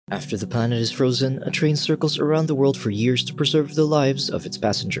After the planet is frozen, a train circles around the world for years to preserve the lives of its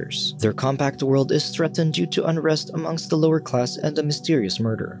passengers. Their compact world is threatened due to unrest amongst the lower class and a mysterious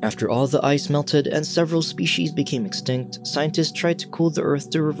murder. After all the ice melted and several species became extinct, scientists tried to cool the Earth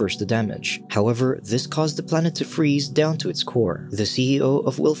to reverse the damage. However, this caused the planet to freeze down to its core. The CEO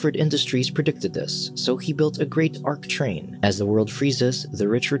of Wilford Industries predicted this, so he built a great arc train. As the world freezes, the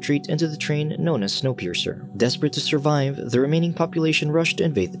rich retreat into the train known as Snowpiercer. Desperate to survive, the remaining population rushed to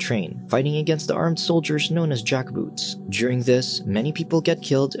invade the train, fighting against the armed soldiers known as jackboots. During this, many people get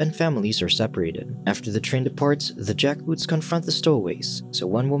killed and families are separated. After the train departs, the jackboots confront the stowaways, so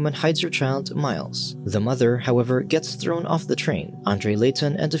one woman hides her child, Miles. The mother, however, gets thrown off the train. Andre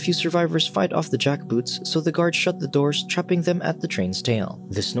Layton and a few survivors fight off the jackboots, so the guards shut the doors, trapping them at the train's tail.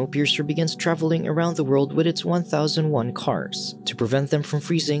 The Snowpiercer begins traveling around the world with its 1001 cars. To prevent them from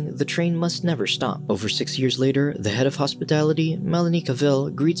freezing, the train must never stop. Over 6 years later, the head of hospitality, Melanie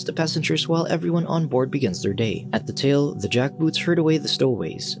Cavill, greets the passengers while everyone on board begins their day. At the tail, the jackboots herd away the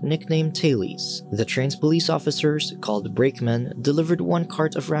stowaways, nicknamed tailies. The train's police officers, called brakemen, delivered 1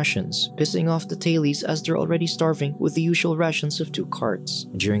 cart of rations, pissing off the tailies as they're already starving with the usual rations of 2 carts.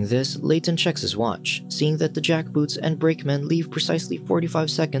 During this, Layton checks his watch, seeing that the jackboots and brakemen leave precisely 45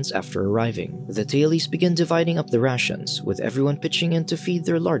 seconds after arriving. The tailies begin dividing up the rations, with everyone pitching in to feed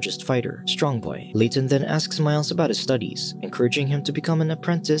their largest fighter, Strongboy. Layton then asks Miles about his studies, encouraging him to become an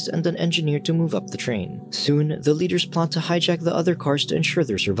apprentice and an engineer to move up the train. Soon, the leaders plot to hijack the other cars to ensure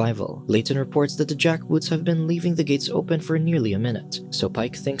their survival. Layton reports that the jackboots have been leaving the gates open for nearly a minute, so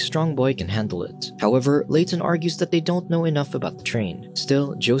Pike thinks Strongboy can handle it. However, Layton argues that they don't know enough about the train.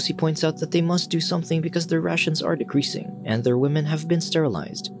 Still, Josie points out that they must do something because their rations are decreasing, and their women have been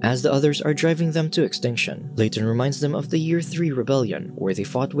sterilized, as the others are driving them to extinction. Layton reminds them of the Year 3 rebellion, where they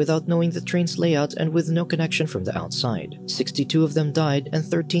fought without knowing the train's layout and with no connection from the outside. 62 of them died and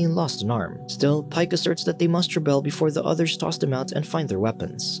 13 lost an arm. Still, Pike asserts that they must rebel before the others toss them out and find their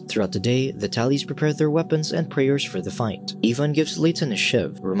weapons. Throughout the day, the tallies prepare their weapons and prayers for the fight. Ivan gives Layton a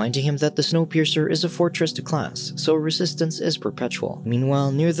shiv, reminding him that the Snowpiercer is a fortress to class, so resistance is perpetual.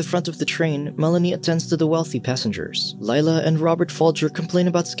 Meanwhile, near the front of the train, Melanie attends to the wealthy passengers. Lila and Robert Folger complain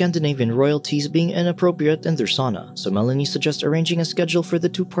about Scandinavian royalties being inappropriate in their sauna, so Melanie suggests arranging a schedule for the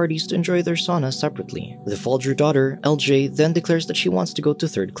 2 parties to enjoy their sauna separately. The Folger daughter, LJ, then declares that she wants to go to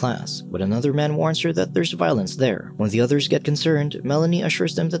 3rd class, but another man warns her that there's violence there. When the others get concerned, Melanie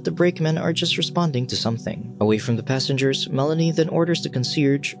assures them that the brakemen are just responding to something. Away from the passengers, Melanie then orders the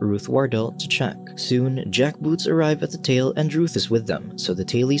concierge, Ruth Wardell, to check. Soon, jackboots arrive at the tail and Ruth is with them, so the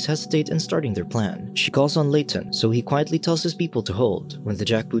tailies hesitate in starting their plan. She calls on Layton, so he quietly tells his people to hold. When the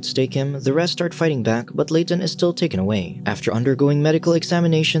jackboots take him, the rest start fighting back, but Layton is still taken away. After undergoing medical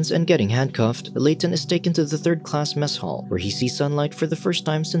examinations and getting handcuffed, Layton is taken to the 3rd class mess hall, where he sees sunlight for the first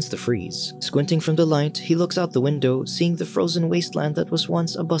time since the freeze. Squinting from the light, he looks out the window, seeing the frozen wasteland that was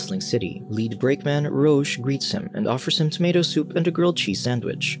once a bustling city. Lead brakeman Roche greets him and offers him tomato soup and a grilled cheese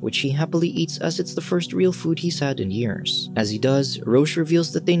sandwich, which he happily eats as it's the first real food he's had in years. As he does, Roche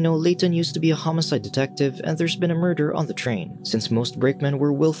reveals that they know Layton used to be a homicide detective and there's been a murder on the train. Since most brakemen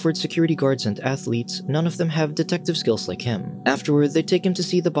were Wilford security guards and athletes, none of them have detective skills like him. Afterward, they take him to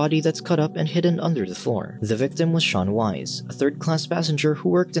see the body that's cut up and hidden under the floor. The victim was Sean Wise, a 3rd-class passenger who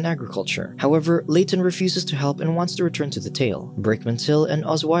worked in agriculture. However, Layton refuses to help and wants to return to the tail. Brakeman Till and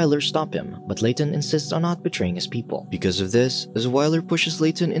Osweiler stop him, but Layton insists on not betraying his people. Because of this, Osweiler pushes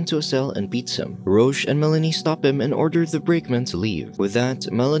Layton into a cell and beats him. Roche and Melanie stop him and order the brakeman to leave. With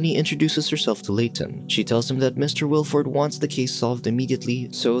that, Melanie introduces herself to Layton. She tells him that Mr. Wilford wants the case solved immediately,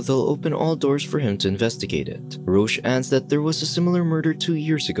 so they'll open all doors for him to investigate it. Roche adds that there was a similar murder 2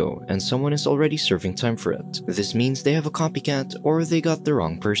 years ago, and someone is already serving time for it. This means they have a copycat, or they got the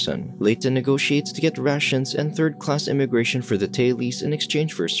wrong person. Layton negotiates to get rations and 3rd-class immigration for the tailies in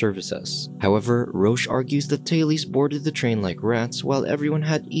exchange for his services. However, Roche argues that tailies boarded the train like rats while everyone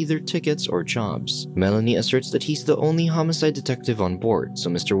had either tickets or jobs. Melanie asserts that he's the only homicide detective on board, so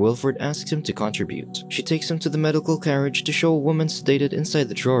Mr. Wilford asks him to contribute. She takes him to the medical carriage to show a woman sedated inside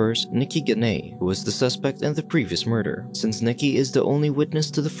the drawers, Nikki Ganay, who was the suspect in the previous murder. Since Nikki is the only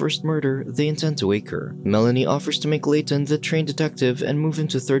witness to the first murder, they intend to wake her. Melanie offers to make Layton the train detective and move him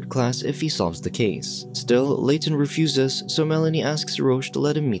to 3rd class if he solves the case. Still, Layton refuses, so Melanie asks Roche to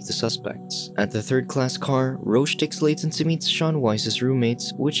let him meet the suspects. At the 3rd-class car, Roche takes Layton to meet Sean Wise's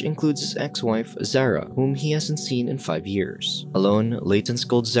roommates, which includes his ex-wife, Zara, whom he hasn't seen in 5 years. Alone, Layton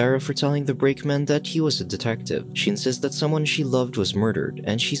scolds Zara for telling the brakeman that he was a detective. She insists that someone she loved was murdered,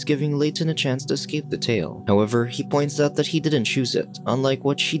 and she's giving Layton a chance to escape the tail. However, he points out that he didn't choose it, unlike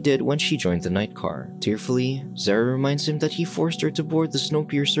what she did when she joined the night car. Tearfully, Zara reminds him that he forced her to to board the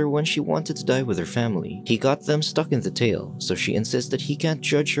Snowpiercer when she wanted to die with her family. He got them stuck in the tail, so she insists that he can't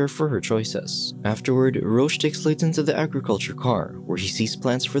judge her for her choices. Afterward, Roche takes Layton to the agriculture car, where he sees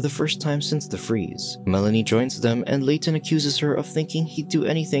plants for the first time since the freeze. Melanie joins them, and Layton accuses her of thinking he'd do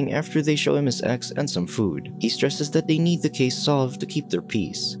anything after they show him his ex and some food. He stresses that they need the case solved to keep their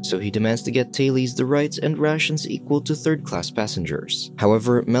peace, so he demands to get Tailies the rights and rations equal to third-class passengers.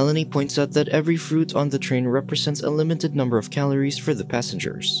 However, Melanie points out that every fruit on the train represents a limited number of calories for the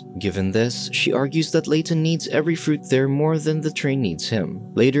passengers. Given this, she argues that Layton needs every fruit there more than the train needs him.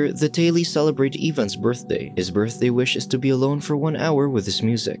 Later, the Tailies celebrate Ivan's birthday. His birthday wish is to be alone for 1 hour with his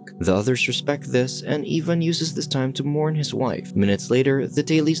music. The others respect this, and Ivan uses this time to mourn his wife. Minutes later, the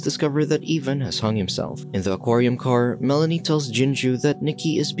Tailies discover that Ivan has hung himself. In the aquarium car, Melanie tells Jinju that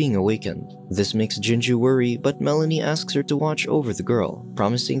Nikki is being awakened. This makes Jinju worry, but Melanie asks her to watch over the girl,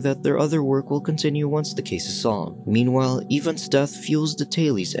 promising that their other work will continue once the case is solved. Meanwhile, Ivan's death fuels the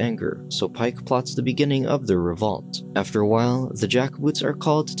Tailies' anger, so Pike plots the beginning of their revolt. After a while, the jackboots are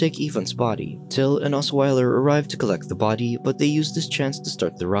called to take Ivan's body. Till and Osweiler arrive to collect the body, but they use this chance to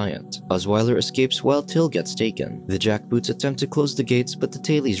start the riot. Osweiler escapes while Till gets taken. The jackboots attempt to close the gates, but the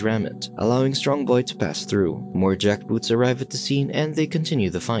Tailies ram it, allowing Strongboy to pass through. More jackboots arrive at the scene, and they continue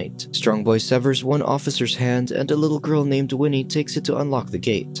the fight. Strongboy severs one officer's hand, and a little girl named Winnie takes it to unlock the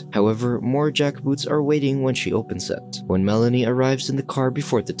gate. However, more jackboots are waiting when she opens it. When Melanie arrives in the car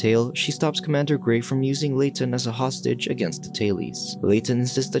before the tail, she stops Commander Gray from using Layton as a hostage against the Tailies. Layton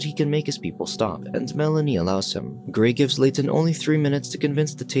insists that he can make his people stop, and Melanie allows him. Gray gives Layton only 3 minutes to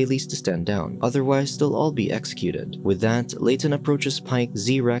convince the Tailies to stand down, otherwise they'll all be executed. With that, Layton approaches Pike,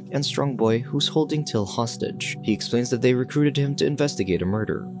 Zrek, and Strongboy, who's holding Till hostage. He explains that they recruited him to investigate a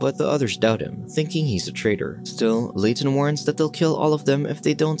murder, but the others doubt him, thinking he's a traitor. Still, Layton warns that they'll kill all of them if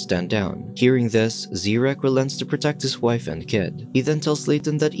they don't stand down. Hearing this, Zrek relents to protect his wife and kid. He then tells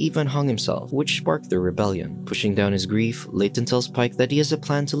Layton that Ivan hung himself, which sparked their rebellion. Pushing down his grief, Layton tells Pike that he has a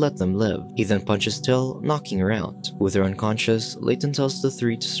plan to let them live. He then punches Till, knocking her out. With her unconscious, Layton tells the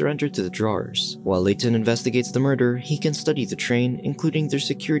three to surrender to the drawers. While Layton investigates the murder, he can study the train, including their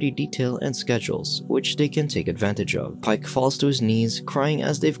security detail and schedules, which they can take advantage of. Pike falls to his knees, crying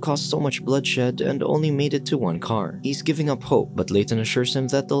as they've caused so much bloodshed and only made it to one car. He's giving up hope, but Layton assures him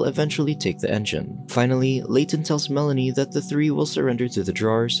that they'll eventually take the engine. Finally, Layton tells Melanie that the three will surrender to the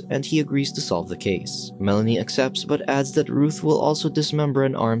drawers, and he agrees to solve the case. Melanie accepts, but adds that Ruth will also dismember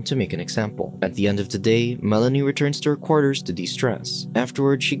an arm to make an example. At the end of the day, Melanie returns to her quarters to de-stress.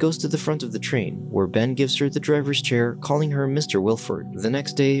 Afterward, she goes to the front of the train, where Ben gives her the driver's chair, calling her Mr. Wilford. The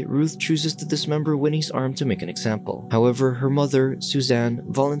next day, Ruth chooses to dismember Winnie's arm to make an example. However, her mother, Suzanne,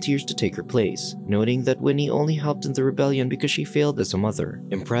 volunteers to take her place, noting that Winnie only helped in the rebellion because she failed as a mother.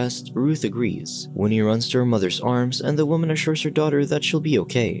 Impressed, Ruth agrees. Winnie runs to her mother's arms, and the woman assures her daughter that she'll be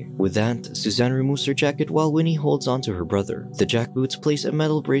okay. With that, Suzanne removes her jacket while Winnie holds on to her brother. The jackboots place a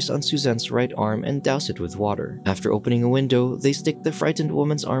metal brace on Suzanne's right arm and douse it with water. After opening a window, they stick the frightened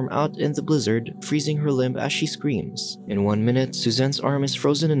woman's arm out in the blizzard, freezing her limb as she screams. In 1 minute, Suzanne's arm is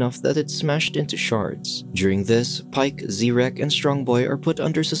frozen enough that it's smashed into shards. During this, Pike, Zrek, and Strongboy are put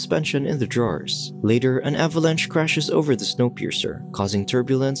under suspension in the drawers. Later, an avalanche crashes over the Snowpiercer, causing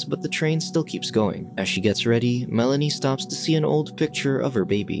turbulence, but the train still keeps going. As she gets ready, Melanie stops to see an old picture of her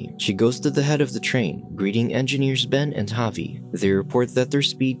baby. She goes to the head of the train, greeting engineers Ben and Javi. They report that their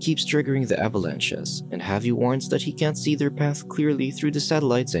speed keeps triggering the avalanches, and Javi warns that he can't see their path clearly through the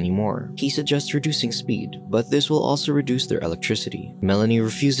satellites anymore. He suggests reducing speed, but this will also reduce their electricity. Melanie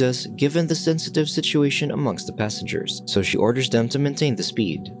refuses, given the sensitive situation amongst the passengers, so she orders them to maintain the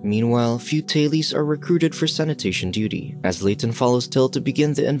speed. Meanwhile, few Tailies are recruited for sanitation duty. As Layton follows Till to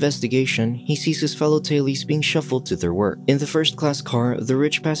begin the investigation, he sees his fellow Tailies being shuffled to their work. In the first-class car, the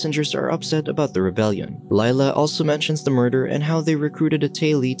rich passengers are upset about the rebellion. Lila also mentions the murder and how they recruited a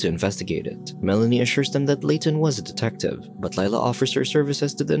Tailie to investigate it. Melanie assures them that Layton was a detective, but Lila offers her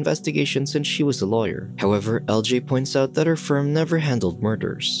services to the investigation since she was a lawyer. However, LJ points out that her firm never handled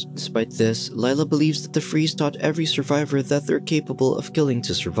murders. Despite this, Lila believes that the Freeze taught every survivor that they're capable of killing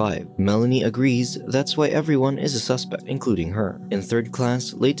to survive. Melanie agrees, that's why everyone is a suspect, including her. In third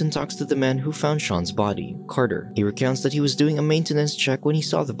class, Layton talks to the man who found Sean's body, Carter. He recounts that he was doing a maintenance check when he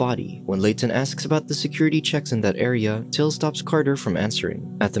saw the body. When Layton asks about the security checks in that area, Till stops Carter from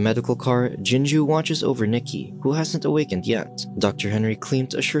answering. At the medical car, Jinju watches over Nikki, who hasn't awakened yet. Dr. Henry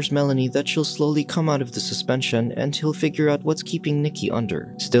Klimt assures Melanie that she'll slowly come out of the suspension and he'll figure out what's keeping Nikki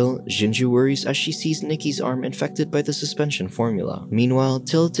under. Still, Jinju worries as she sees Nikki's arm infected by the suspension formula. Meanwhile,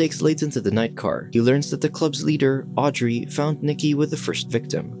 Till takes Layton to the night car. He learns that the club's leader, Audrey, found Nikki with the first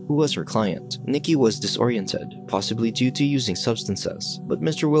victim, who was her client. Nikki was disoriented, possibly due to using substances, but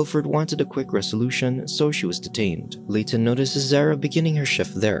Mr. Wilford wanted a quick resolution, so she was detained. Layton notices Zara beginning her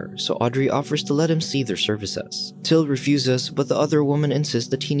shift there, so Audrey offers to let him see their services. Till refuses, but the other woman insists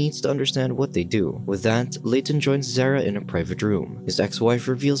that he needs to understand what they do. With that, Layton joins Zara in a private room. His ex-wife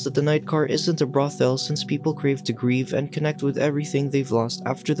reveals that the night car isn't a brothel since people crave to grieve and connect with everything they've lost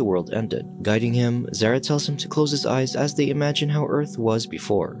after the world ended. Guiding him, Zara tells him to close his eyes as they imagine how Earth was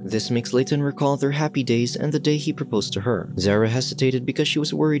before. This makes Layton recall their happy days and the day he proposed to her. Zara hesitated because she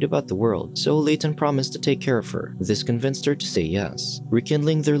was worried about the world, so Layton promised to take care of her. This convinced her to say yes.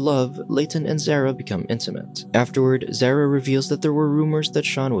 Rekindling their love, Layton and Zara become intimate. Afterward, Zara reveals that there were rumors that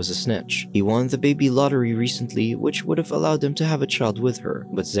Sean was a snitch. He won the baby lottery recently, which would have allowed him to have a child with her,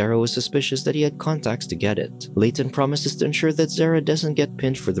 but Zara was suspicious that he had contacts to get it. Layton promises to ensure that Zara doesn't get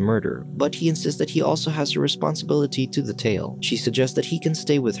pinned for the murder, but he insists that he also has a responsibility to the tale. She suggests that he can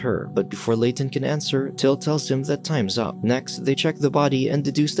stay with her, but before Layton can answer, Till tells him that time's up. Next, they check the body and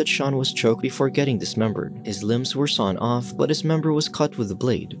deduce that Sean was choked before getting dismembered. His limbs were sawn off, but his member was cut with a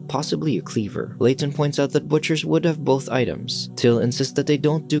blade, possibly a cleaver. Layton points out that butchers would have both items. Till insists that they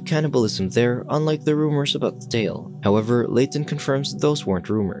don't do cannibalism there, unlike the rumors about the tale. However, Layton confirms those weren't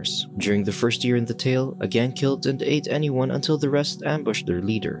rumors. During the first year in the tale, a gang killed and ate anyone until the rest ambushed their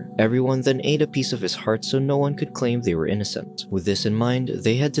leader. Everyone then ate a piece of his heart so no one could claim they were innocent. With this in mind,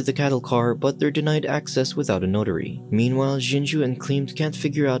 they head to the cattle car, but they're denied access without a notary. Meanwhile, Jinju and Cleamed can't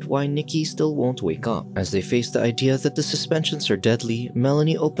figure out why Nikki still won't wake up. As they face the idea that the suspensions are deadly,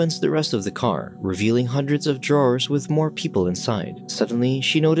 Melanie opens the rest of the car, revealing hundreds of drawers with more people inside. Suddenly,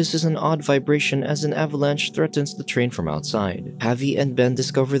 she notices an odd vibration as an avalanche threatens the train from outside. Javi and Ben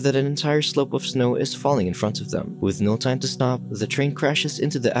discover that an entire slope of snow is falling in front of them. With no time to stop, the train crashes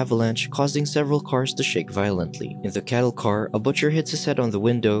into the avalanche, causing several cars to shake violently. In the cattle car, a butcher hits his head on the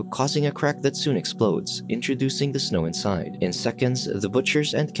window, causing a crack that soon explodes, introducing the snow inside. In seconds, the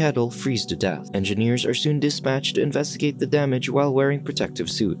butchers and cattle freeze to death. Engineers are soon dispatched to investigate the damage while wearing protective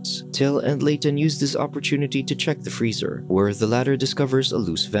suits. Till and Layton use this opportunity to check the freezer, where the latter discovers a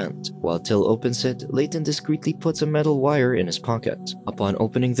loose vent. While Till opens it, Layton discreetly puts a metal wire in his pocket. Upon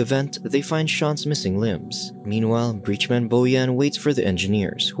opening the vent, they find Sean's missing limbs. Meanwhile, Breachman Boyan waits for the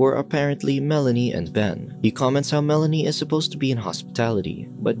engineers, who are apparently Melanie and Ben. He comments how Melanie is supposed to be in hospitality,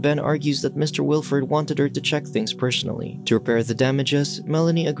 but Ben argues that Mr. Wilford wanted her to check things personally. To repair the damages,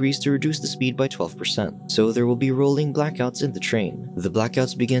 Melanie agrees to reduce the speed by 12%, so there will be rolling blackouts in the train. The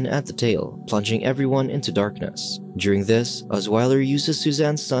blackouts begin at the tail, plunging everyone into darkness. During this, Osweiler uses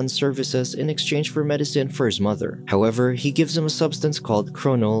Suzanne's son's services in exchange for medicine for his mother. However, he gives him a substance called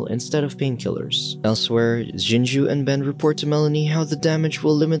Chronol instead of painkillers. Elsewhere, Jinju and Ben report to Melanie how the damage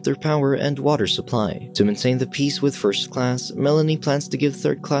will limit their power and water supply. To maintain the peace with First Class, Melanie plans to give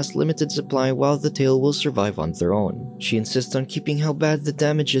Third Class limited supply while the tail will survive on their own. She insists on keeping how bad the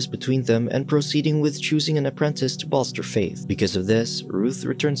damage is between them and proceeding with choosing an apprentice to bolster faith. Because of this, Ruth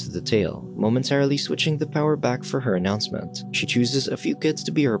returns to the tail, momentarily switching the power back for her announcement. She chooses a few kids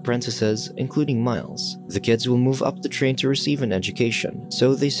to be her apprentices, including Miles. The kids will move up the train to receive an education,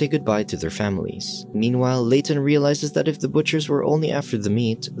 so they say goodbye to their families. Meanwhile, Layton realizes that if the butchers were only after the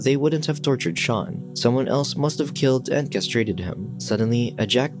meat, they wouldn't have tortured Sean. Someone else must have killed and castrated him. Suddenly, a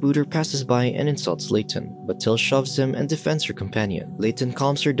jackbooter passes by and insults Layton, but Till shoves him and defends her companion. Layton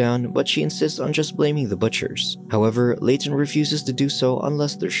calms her down, but she insists on just blaming the butchers. However, Layton refuses to do so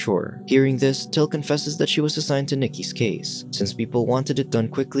unless they're sure. Hearing this, Till confesses that she was assigned to Nikki's case. Since people wanted it done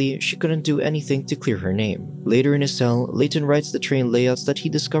quickly, she couldn't do anything to clear her name. Later in his cell, Layton writes the train layouts that he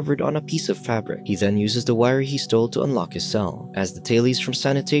discovered on a piece of fabric. He then uses the wire he stole to unlock his cell. As the tailies from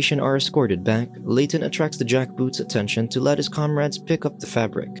sanitation are escorted back, Layton attracts the jackboot's attention to let his comrades pick up the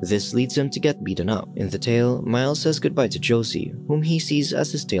fabric. This leads him to get beaten up. In the tale, Miles says goodbye to Josie, whom he sees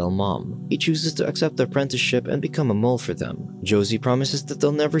as his tale mom. He chooses to accept the apprenticeship and become a mole for them. Josie promises that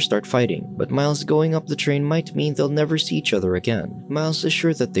they'll never start fighting, but Miles going up the train might mean they'll never see each other again. Miles is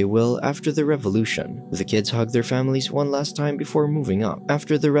sure that they will after the revolution. The kids hug their families one last time before moving up.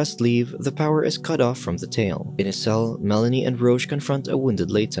 After the rest leave, the power is cut off from the tail. In his cell, Melanie and Roche confront a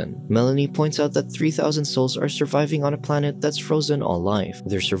wounded Layton. Melanie points out that 3,000 souls are surviving on a planet that's frozen all life.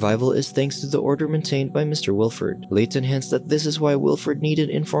 Their survival is thanks to the order maintained by Mr. Wilford. Layton hints that this is why Wilford needed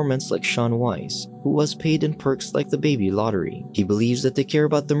informants like Sean Wise, who was paid in perks like the baby lottery. He believes that they care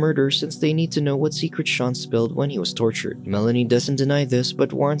about the murder since they need to know what secret Sean spilled when he was tortured. Melanie doesn't deny this,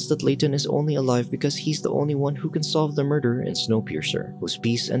 but warns that Layton is only alive because he's the only one who can solve the murder in Snowpiercer, whose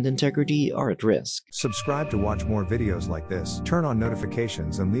peace and integrity are at risk. Subscribe to watch more videos like this, turn on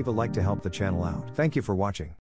notifications and leave a like to help the channel out. Thank you for watching.